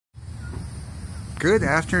Good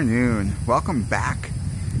afternoon. Welcome back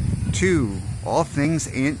to All Things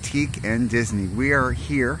Antique and Disney. We are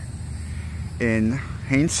here in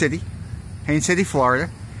Haines City,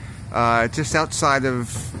 Florida, just outside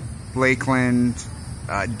of Lakeland,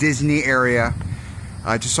 Disney area,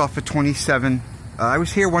 just off of 27. I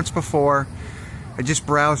was here once before. I just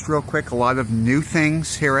browsed real quick. A lot of new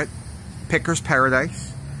things here at Picker's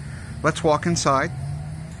Paradise. Let's walk inside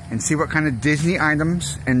and see what kind of Disney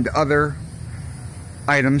items and other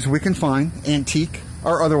items we can find, antique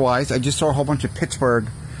or otherwise. I just saw a whole bunch of Pittsburgh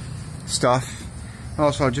stuff.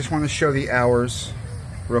 Also, I just want to show the hours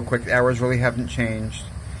real quick. The hours really haven't changed,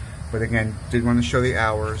 but again, did want to show the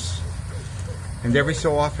hours. And every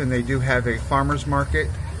so often they do have a farmer's market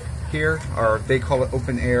here, or they call it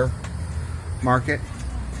open air market,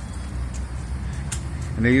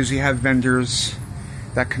 and they usually have vendors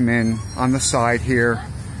that come in on the side here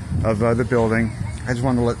of the building. I just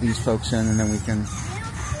want to let these folks in, and then we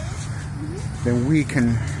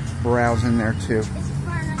can browse in there too.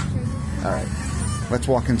 Alright, let's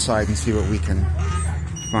walk inside and see what we can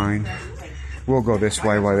find. We'll go this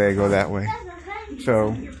way while they go that way.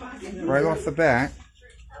 So, right off the bat,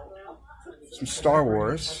 some Star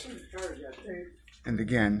Wars. And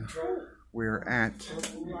again, we're at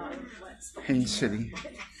Haines City.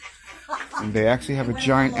 And they actually have a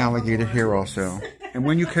giant alligator here also. And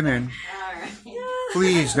when you come in,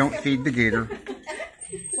 please don't feed the gator.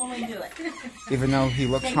 Even though he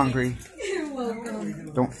looks hungry,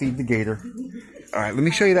 don't feed the gator. Alright, let me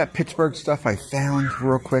show you that Pittsburgh stuff I found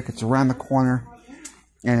real quick. It's around the corner,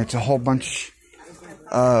 and it's a whole bunch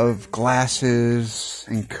of glasses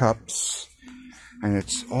and cups, and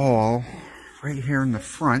it's all right here in the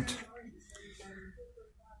front.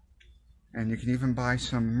 And you can even buy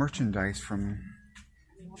some merchandise from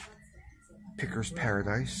Picker's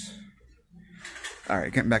Paradise.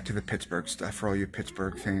 Alright, getting back to the Pittsburgh stuff for all you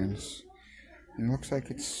Pittsburgh fans. And it looks like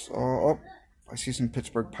it's all... Oh, I see some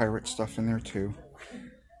Pittsburgh Pirate stuff in there too.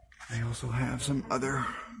 They also have some other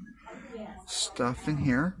stuff in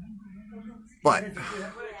here. But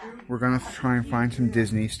we're going to try and find some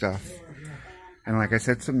Disney stuff. And like I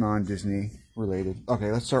said, some non-Disney related.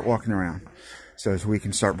 Okay, let's start walking around so we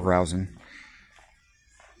can start browsing.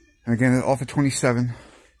 And again, off of 27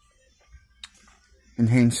 in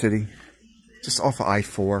Haines City. Just off of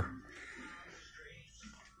I-4.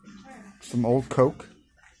 Some old Coke.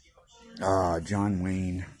 Ah, John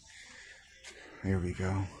Wayne. There we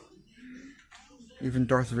go. Even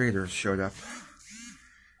Darth Vader showed up.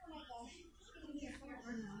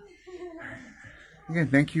 Again,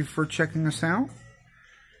 thank you for checking us out.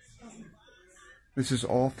 This is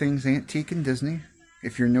All Things Antique and Disney.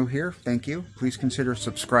 If you're new here, thank you. Please consider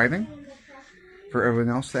subscribing. For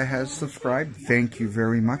everyone else that has subscribed, thank you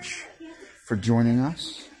very much for joining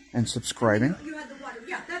us and subscribing.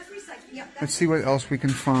 Let's see what else we can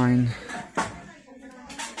find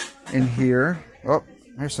in here. Oh,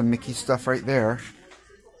 there's some Mickey stuff right there.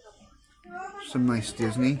 Some nice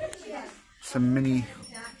Disney. Some mini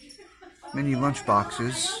lunch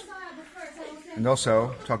boxes. And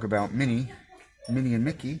also talk about Minnie and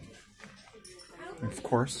Mickey. And of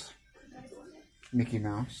course, Mickey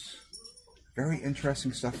Mouse. Very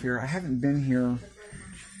interesting stuff here. I haven't been here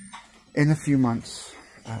in a few months.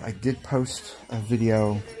 I did post a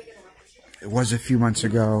video. It was a few months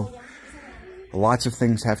ago. Lots of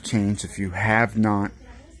things have changed. If you have not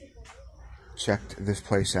checked this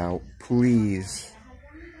place out, please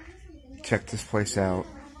check this place out.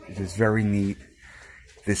 It is very neat.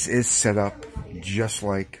 This is set up just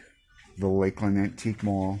like the Lakeland Antique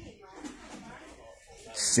Mall.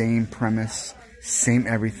 Same premise, same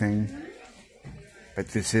everything. But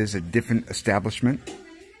this is a different establishment.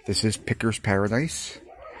 This is Picker's Paradise.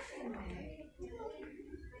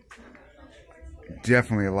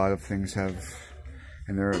 Definitely a lot of things have,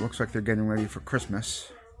 and it looks like they're getting ready for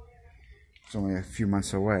Christmas. It's only a few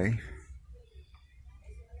months away.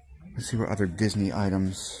 Let's see what other Disney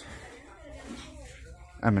items.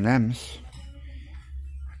 M&M's.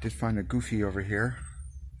 I did find a Goofy over here.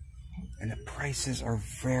 And the prices are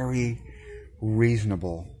very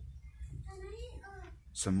reasonable.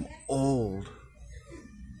 Some old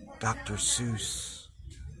Dr. Seuss.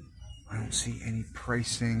 I don't see any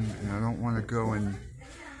pricing, and I don't want to go and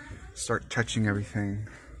start touching everything,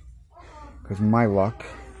 because my luck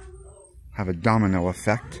have a domino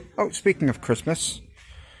effect. Oh, speaking of Christmas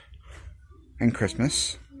and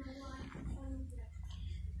Christmas.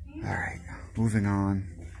 Alright, moving on.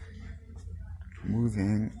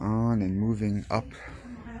 Moving on and moving up.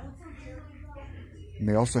 And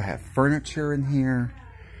they also have furniture in here,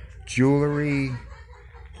 jewelry,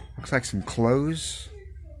 looks like some clothes.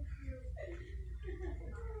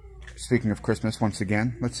 Speaking of Christmas, once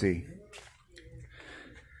again, let's see.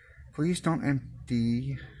 Please don't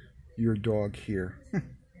empty your dog here.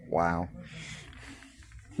 Wow.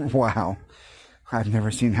 Wow. I've never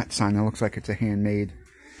seen that sign. It looks like it's a handmade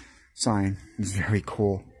sign. It's very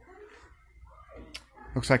cool.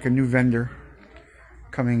 Looks like a new vendor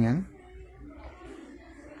coming in.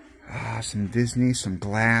 Some Disney, some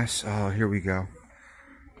glass. Oh, here we go.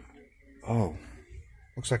 Oh,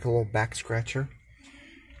 looks like a little back scratcher.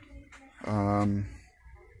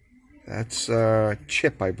 That's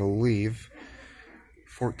Chip, I believe.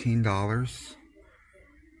 $14.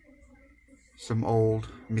 Some old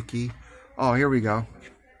Mickey. Oh, here we go.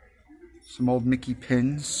 Some old Mickey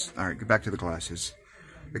pins. Alright, get back to the glasses.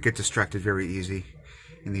 I get distracted very easy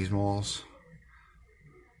in these malls.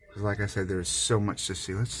 Because like I said, there's so much to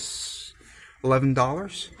see. Let's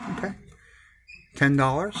 $11. Okay.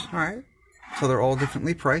 $10. Alright. So they're all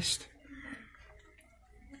differently priced.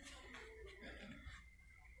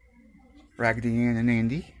 Raggedy Ann and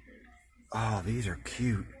Andy. Oh, these are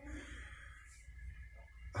cute.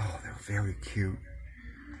 Oh, they're very cute.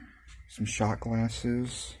 Some shot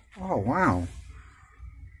glasses. Oh, wow.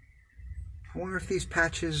 I wonder if these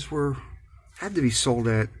patches had to be sold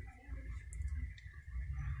at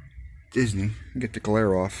Disney. Get the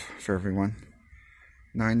glare off for everyone.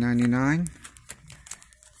 $9.99.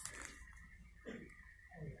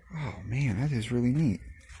 Oh, man, that is really neat.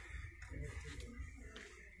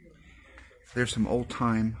 There's some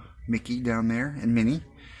old-time Mickey down there and Minnie.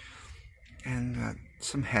 And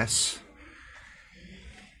some Hess.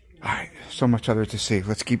 Alright, so much other to see.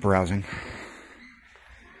 Let's keep browsing.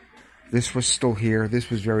 This was still here. This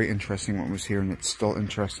was very interesting what was here, and it's still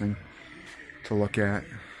interesting to look at.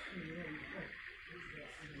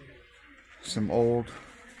 Some old,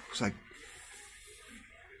 looks like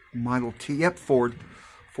Model T. Yep, Ford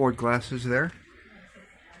glasses there.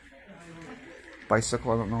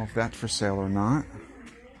 Bicycle, I don't know if that's for sale or not.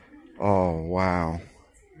 Oh, wow.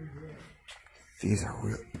 These are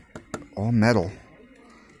real, all metal.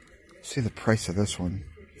 See the price of this one.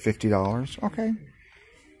 $50. Okay.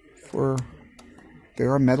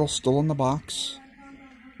 There are metal still in the box.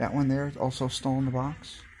 That one there is also still in the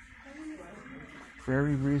box.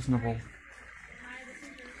 Very reasonable.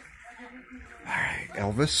 Alright,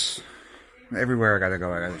 Elvis. Everywhere I gotta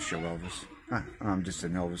go, I gotta show Elvis. I'm just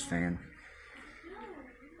an Elvis fan.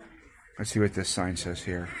 Let's see what this sign says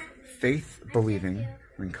here. Faith believing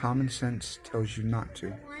when common sense tells you not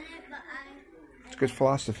to. It's good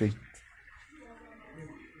philosophy.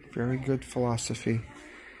 Very good philosophy.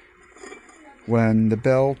 When the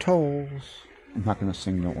bell tolls. I'm not going to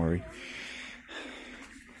sing, don't worry.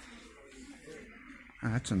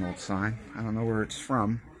 That's an old sign. I don't know where it's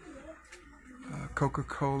from.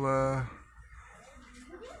 Coca-Cola.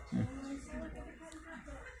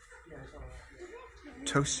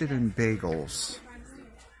 Toasted and bagels.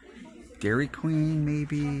 Dairy Queen,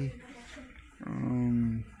 maybe.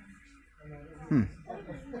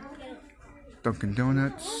 Dunkin'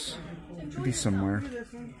 Donuts. Should be somewhere.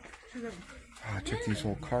 Oh, I took these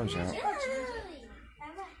old cars out.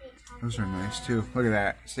 Those are nice too. Look at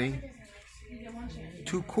that. See?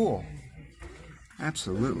 Too cool.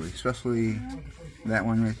 Absolutely. Especially that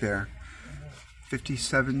one right there.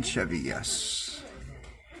 57 Chevy, yes.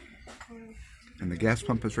 And the gas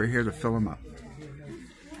pump is right here to fill them up.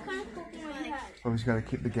 Always got to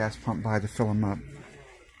keep the gas pump by to fill them up.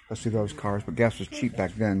 Especially those cars. But gas was cheap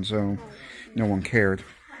back then, so no one cared.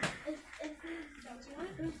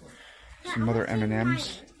 Some other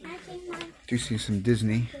M&Ms. Do see some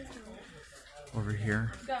Disney over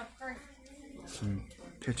here. Some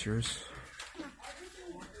pictures.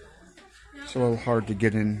 It's a little hard to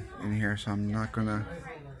get in here, so I'm not gonna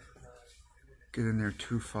get in there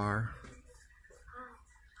too far.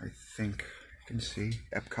 I think you can see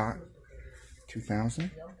Epcot 2000.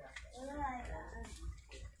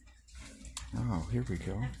 Oh, here we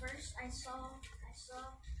go.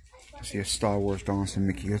 I see a Star Wars doll and some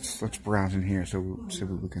Mickey. Let's browse in here so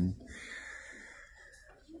we can.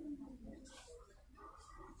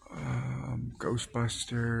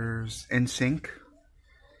 Ghostbusters, NSYNC,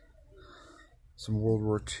 some World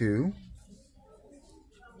War II.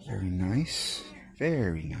 Very nice,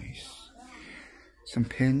 very nice. Some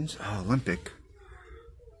pins. Oh, Olympic.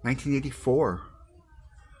 1984.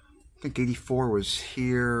 I think 84 was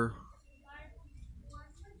here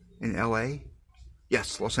in LA.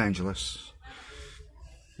 Yes, Los Angeles.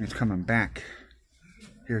 It's coming back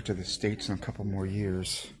here to the States in a couple more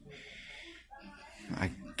years.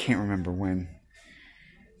 I can't remember when.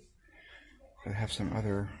 But I have some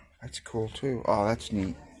other. That's cool too. Oh, that's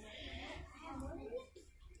neat.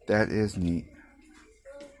 That is neat.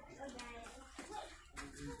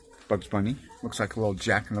 Bugs Bunny. Looks like a little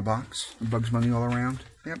Jack in the Box. Bugs Bunny all around.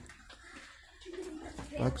 Yep.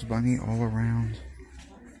 Bugs Bunny all around.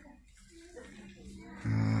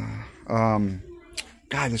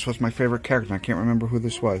 God, this was my favorite character. I can't remember who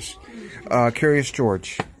this was. Curious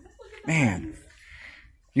George. Man.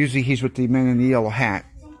 Usually he's with the man in the yellow hat.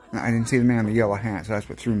 I didn't see the man in the yellow hat, so that's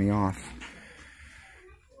what threw me off.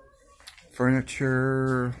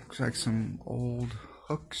 Furniture. Looks like some old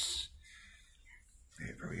hooks.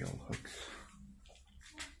 Very old hooks.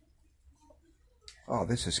 Oh,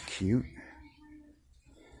 this is cute.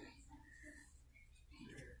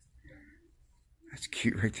 That's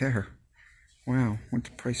cute right there. Wow, what's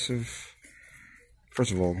the price of...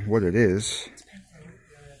 First of all, what it is.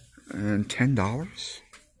 And $10?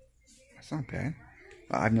 That's not bad.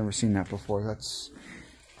 I've never seen that before. That's...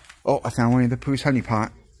 Oh, I found Winnie the Pooh's honey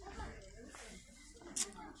pot.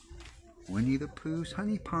 Winnie the Pooh's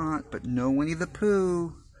honey pot, but no Winnie the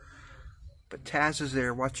Pooh. But Taz is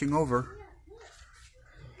there watching over.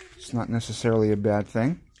 It's not necessarily a bad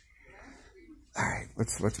thing. Alright,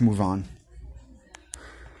 let's move on.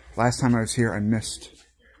 Last time I was here, I missed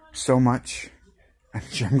so much. I'm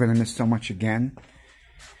sure I'm going to miss so much again.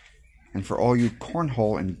 And for all you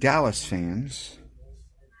cornhole and Dallas fans,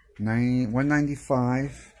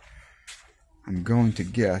 $195. I'm going to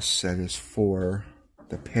guess that is for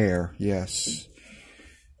the pair. Yes,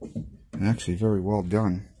 and actually very well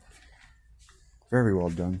done. Very well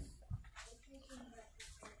done.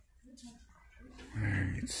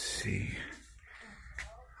 Alright, let's see.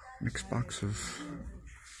 Mixed box of...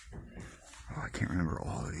 Oh, I can't remember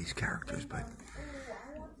all of these characters, but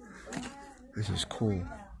this is cool.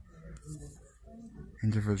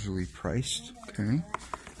 Individually priced. Okay.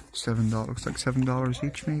 $7. Looks like $7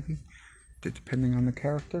 each, maybe, depending on the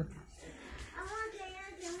character.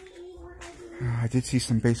 I did see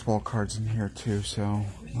some baseball cards in here too, so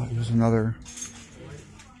here's another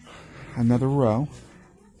row.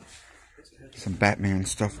 Some Batman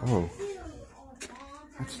stuff. Oh,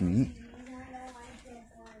 that's neat.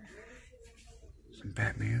 Some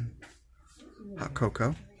Batman. Hot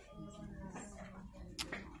cocoa.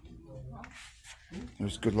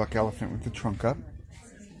 There's Good Luck Elephant with the trunk up.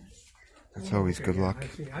 That's always good luck.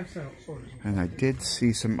 And I did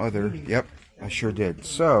see some other... Yep, I sure did.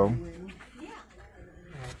 So,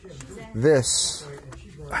 this...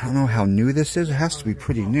 I don't know how new this is. It has to be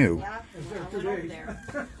pretty new.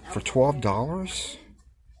 For $12?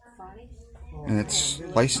 And it's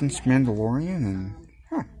licensed Mandalorian and...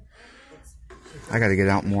 Huh. I gotta get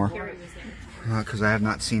out more. Because I have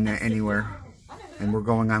not seen that anywhere. And we're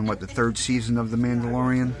going on, what, the 3rd season of The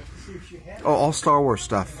Mandalorian? Oh, all Star Wars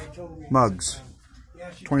stuff. Mugs.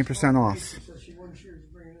 20% off.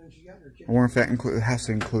 I wonder if that has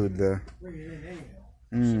to include the...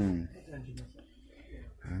 I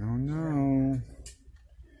don't know.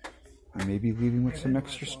 I may be leaving with some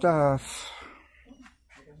extra stuff.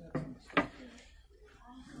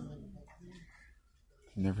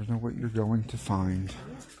 You never know what you're going to find.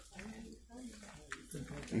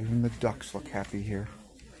 Even the ducks look happy here.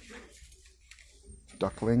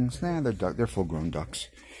 Ducklings? Nah, they're full-grown ducks.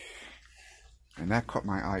 And that caught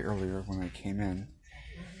my eye earlier when I came in.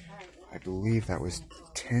 I believe that was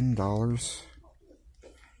 $10.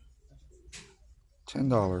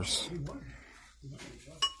 $10.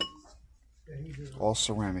 All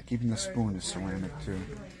ceramic. Even the spoon is ceramic too.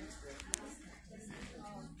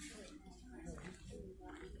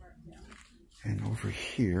 And over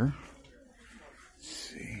here, let's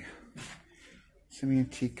see, some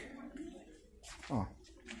antique. Oh,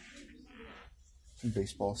 some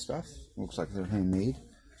baseball stuff. Looks like they're handmade.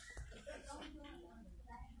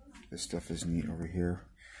 This stuff is neat over here.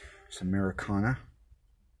 Some Americana.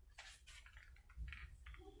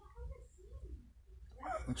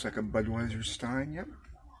 Looks like a Budweiser Stein, yep.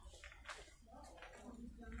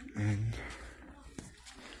 And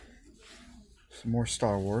some more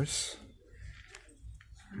Star Wars.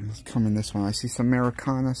 And let's come in this one. I see some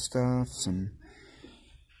Americana stuff, some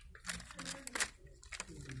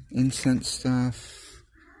incense stuff.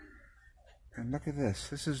 And look at this.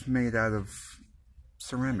 This is made out of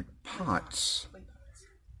ceramic pots.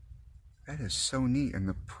 That is so neat. And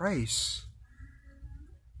the price,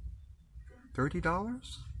 $30?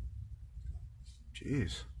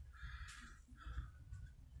 Jeez.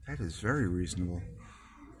 That is very reasonable.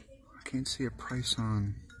 I can't see a price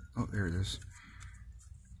on... Oh, there it is.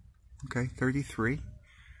 Okay, $33.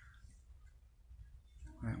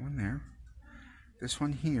 That one there. This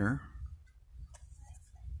one here,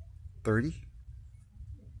 $30.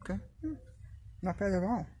 Okay, not bad at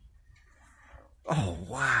all. Oh,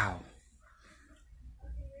 wow.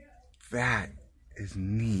 That is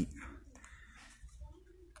neat.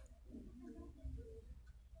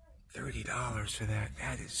 $30 for that.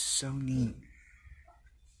 That is so neat.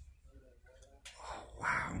 Oh,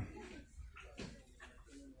 wow.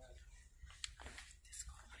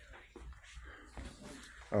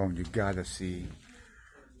 Oh, and you gotta see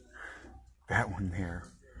that one there.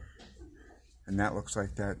 And that looks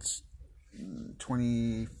like that's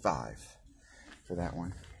 25 for that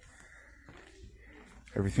one.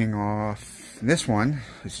 Everything off. This one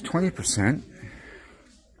is 20%.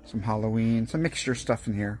 Some Halloween, some mixture stuff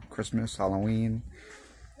in here. Christmas, Halloween,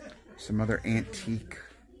 some other antique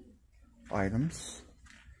items.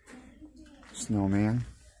 Snowman.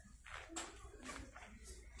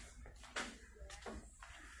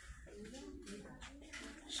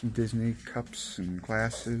 Some Disney cups and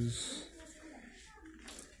glasses.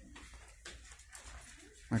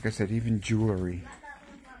 Like I said, even jewelry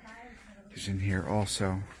is in here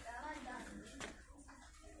also.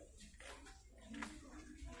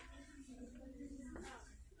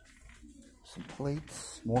 Some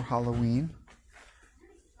plates, more Halloween.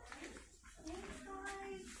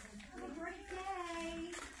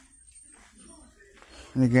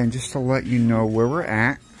 And again, just to let you know where we're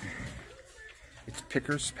at, it's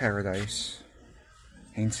Picker's Paradise,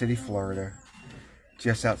 Haines City, Florida.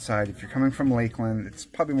 Just outside. If you're coming from Lakeland, it's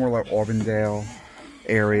probably more like Auburndale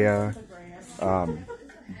area,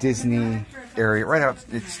 Disney area, right out.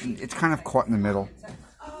 It's kind of caught in the middle.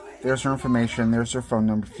 There's their information. There's their phone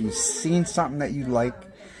number. If you've seen something that you like,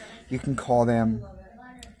 you can call them.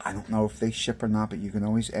 I don't know if they ship or not, but you can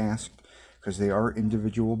always ask because they are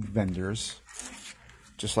individual vendors,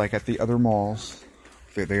 just like at the other malls.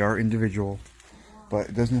 They are individual, but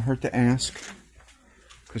it doesn't hurt to ask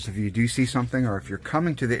because if you do see something or if you're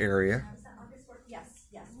coming to the area,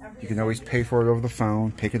 you can always pay for it over the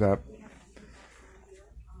phone, pick it up.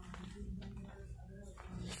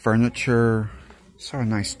 Furniture. Saw a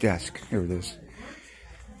nice desk. Here it is.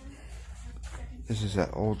 This is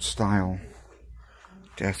that old style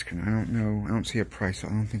desk, and I don't know. I don't see a price. I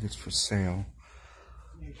don't think it's for sale.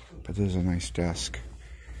 But this is a nice desk.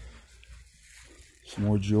 Some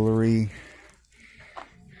more jewelry.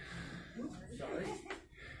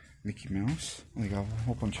 Mickey Mouse. They got a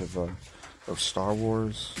whole bunch of Star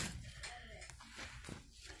Wars.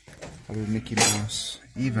 Other Mickey Mouse.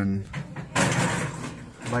 Even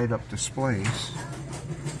light up displays.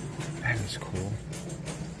 That is cool.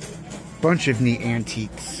 Bunch of neat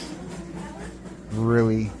antiques.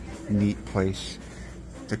 Really neat place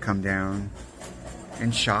to come down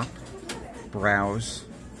and shop, browse.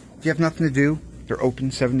 If you have nothing to do, they're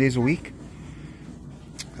open 7 days a week.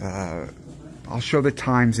 I'll show the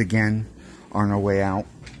times again on our way out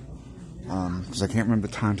because I can't remember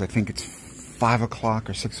the times. I think it's 5 o'clock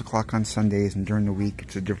or 6 o'clock on Sundays, and during the week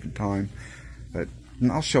it's a different time. But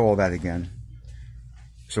I'll show all that again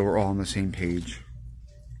so we're all on the same page.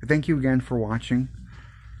 But thank you again for watching.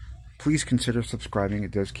 Please consider subscribing.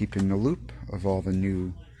 It does keep you in the loop of all the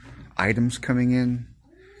new items coming in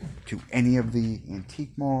to any of the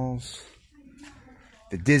antique malls,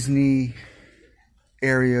 the Disney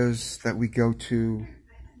areas that we go to,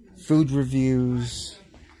 food reviews.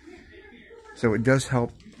 So it does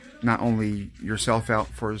help not only yourself out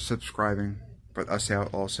for subscribing, but us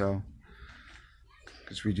out also,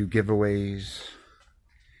 because we do giveaways,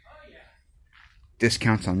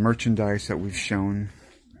 discounts on merchandise that we've shown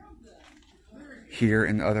here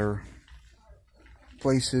and other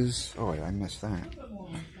places. Oh, I missed that.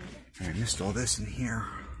 And I missed all this in here.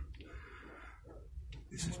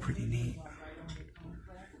 This is pretty neat.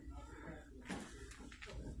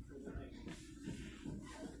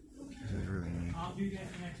 This is really neat. I'll do that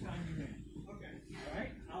next time you're in. Okay. All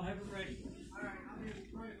right. I'll have it ready. All right. I'll have it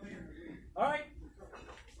right later. All right.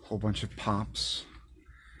 Whole bunch of pops.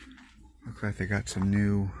 Looks like they got some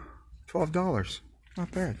new $12.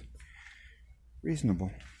 Not bad.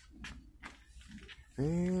 Reasonable.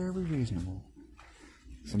 Very reasonable.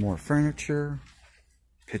 Some more furniture,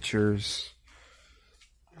 pictures,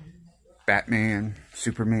 Batman,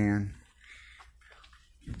 Superman,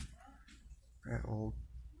 that old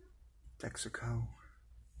Mexico.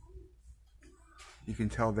 You can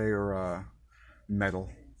tell they are metal.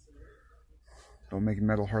 Don't make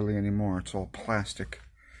metal hardly anymore. It's all plastic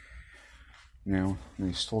now.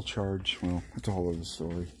 They still charge. Well, that's a whole other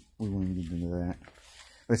story. We won't get into that.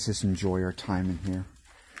 Let's just enjoy our time in here.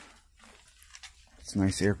 It's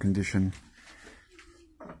nice air conditioned.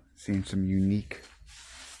 Seeing some unique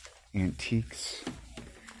antiques.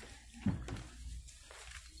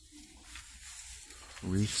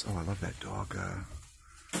 Reefs. Oh, I love that dog.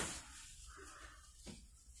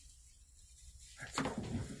 That's cool.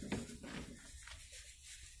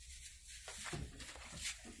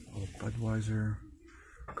 Budweiser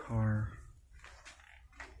car.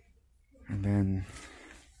 And then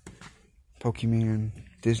Pokemon,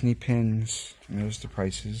 Disney pins, and there's the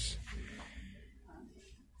prices.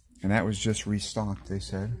 And that was just restocked, they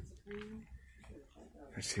said.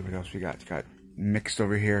 Let's see what else we got. It's got mixed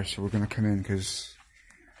over here, so we're gonna come in because,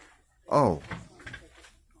 oh,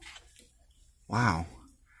 wow.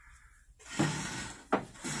 Oh,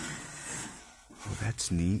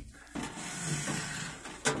 that's neat.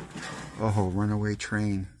 Oh, runaway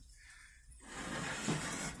train.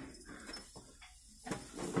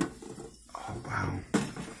 Oh, wow.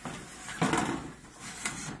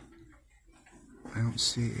 I don't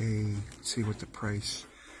see let's see what the price.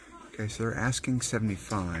 Okay, so they're asking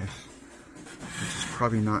 $75, which is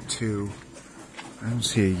probably not too, I don't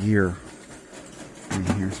see a year in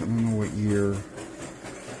here, so I don't know what year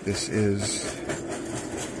this is.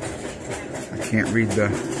 I can't read the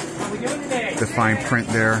fine print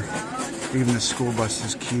there. Even the school bus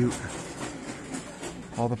is cute.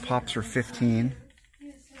 All the pops are $15.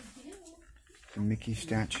 The Mickey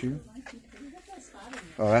statue.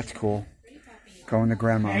 Oh, that's cool. Going to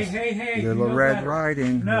Grandma's. Hey, Little Red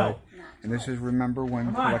Riding Hood. No. And this is Remember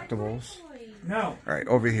When collectibles. No. Alright,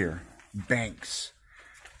 over here. Banks.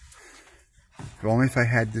 If only if I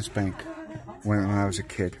had this bank when I was a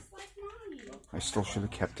kid. I still should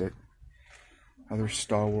have kept it. Other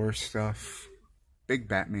Star Wars stuff. Big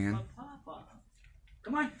Batman.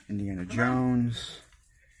 Come on. Indiana Jones.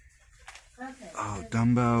 Oh,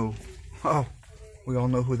 Dumbo. Oh, we all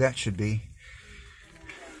know who that should be.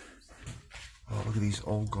 Oh, look at these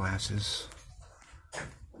old glasses.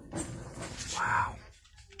 Wow.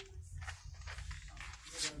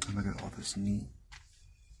 And look at all this neat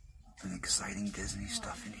and exciting Disney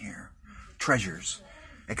stuff in here. Treasures.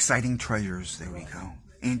 Exciting treasures. There we go.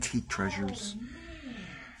 Antique treasures.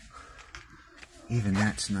 Even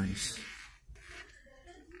that's nice.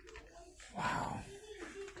 Wow.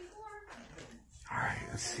 Alright,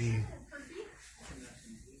 let's see.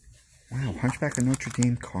 Wow, Hunchback of Notre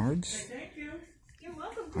Dame cards?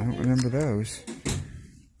 I don't remember those.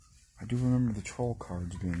 I do remember the troll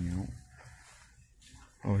cards being out.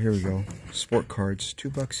 Oh, here we go. Sport cards,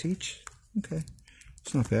 $2 each. Okay,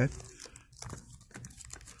 it's not bad.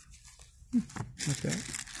 Not bad.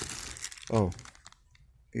 Oh,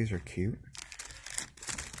 these are cute.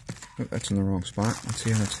 Oh, that's in the wrong spot. Let's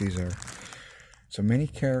see how much these are. So many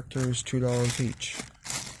characters, $2 each.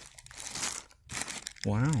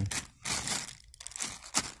 Wow.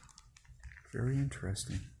 Very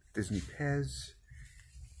interesting. Disney Pez.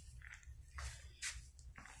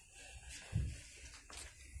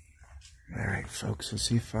 Alright, folks, let's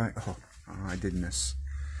see if I I did miss.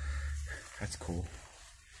 That's cool.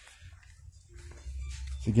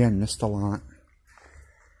 Again, missed a lot.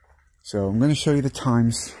 So I'm going to show you the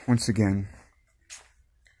times once again.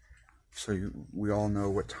 So we all know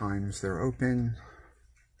what times they're open,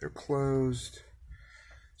 they're closed.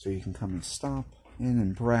 So you can come and stop in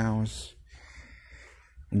and browse.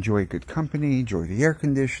 Enjoy good company, enjoy the air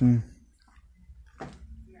condition.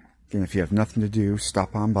 Again, if you have nothing to do,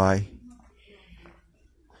 stop on by.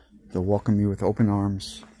 They'll welcome you with open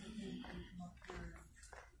arms.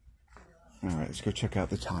 Alright, let's go check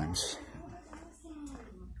out the times.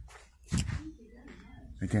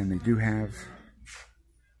 Again, they do have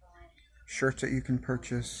shirts that you can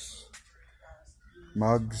purchase,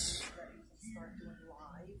 mugs,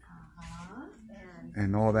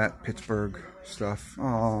 and all that Pittsburgh stuff.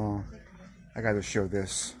 Oh, I gotta show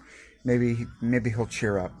this. Maybe he'll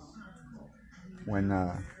cheer up when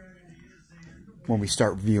we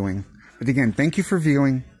start viewing. But again, thank you for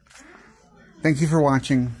viewing. Thank you for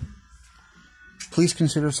watching. Please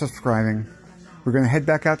consider subscribing. We're gonna head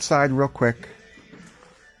back outside real quick.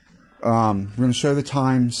 We're gonna show the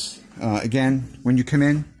times. Again, when you come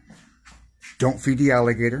in, don't feed the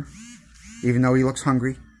alligator, even though he looks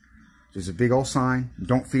hungry. There's a big old sign.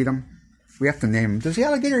 Don't feed him. We have to name him. Does the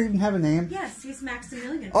alligator even have a name? Yes, he's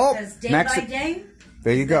Maximilian. Oh, because day by day,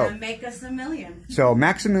 there you go. He's gonna make us $1 million. So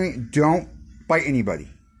Maximilian, don't bite anybody.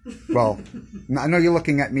 Well, I know you're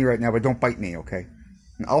looking at me right now, but don't bite me, okay?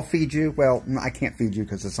 I'll feed you. Well, I can't feed you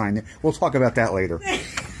because the sign there. We'll talk about that later.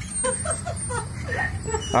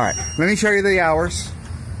 All right, let me show you the hours.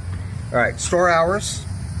 All right, store hours.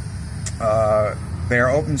 They are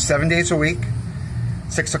open 7 days a week.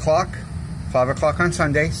 6 o'clock, 5 o'clock on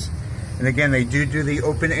Sundays. And again, they do the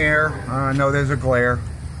open air. I know there's a glare.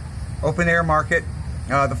 Open air market,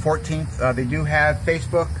 the 14th. They do have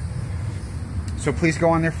Facebook. So please go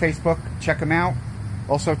on their Facebook, check them out.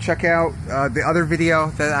 Also check out the other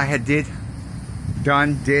video that I had did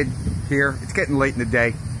here. It's getting late in the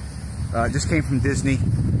day. Just came from Disney.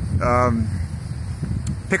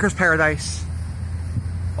 Picker's Paradise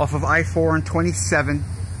off of I-4 and 27,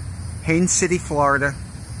 Haines City, Florida.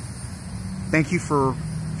 Thank you for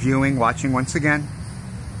viewing, watching once again.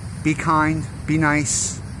 Be kind, be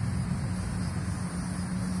nice.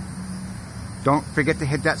 Don't forget to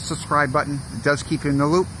hit that subscribe button. It does keep you in the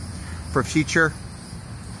loop for future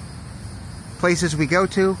places we go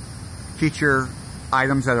to, future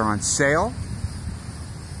items that are on sale,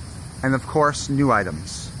 and of course, new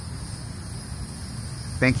items.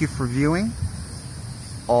 Thank you for viewing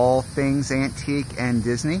All Things Antique and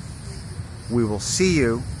Disney. We will see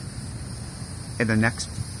you in the next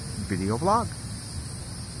video vlog.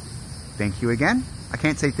 Thank you again. I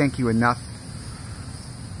can't say thank you enough.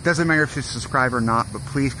 Doesn't matter if you subscribe or not, but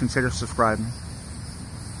please consider subscribing.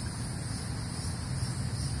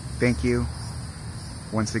 Thank you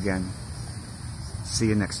once again. See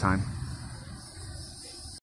you next time.